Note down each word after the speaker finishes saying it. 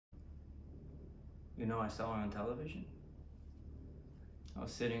You know, I saw her on television. I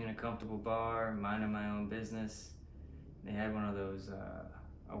was sitting in a comfortable bar, minding my own business. They had one of those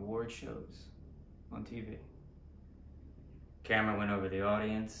award shows on TV. Camera went over the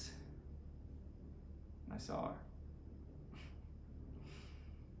audience. I saw her.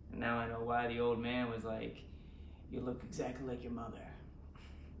 And now I know why the old man was like, "You look exactly like your mother."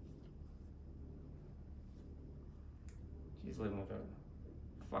 She's living with a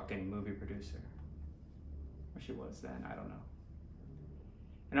fucking movie producer. Or she was then, I don't know.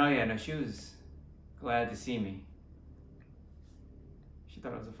 And oh yeah, no, she was glad to see me. She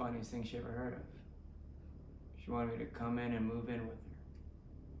thought it was the funniest thing she ever heard of. She wanted me to come in and move in with her.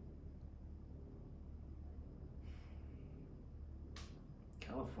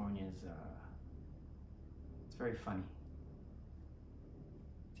 California's, it's very funny.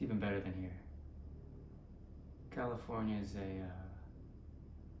 It's even better than here. California is a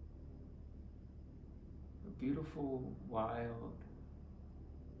beautiful, wild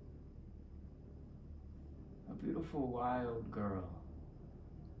girl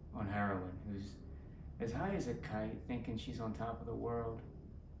on heroin who's as high as a kite, thinking she's on top of the world,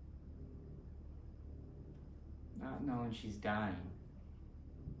 not knowing she's dying,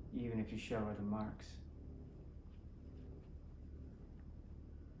 even if you show her the marks.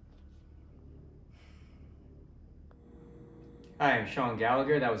 Hi, I'm Sean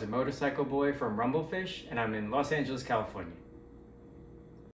Gallagher. That was a motorcycle boy from Rumblefish, and I'm in Los Angeles, California.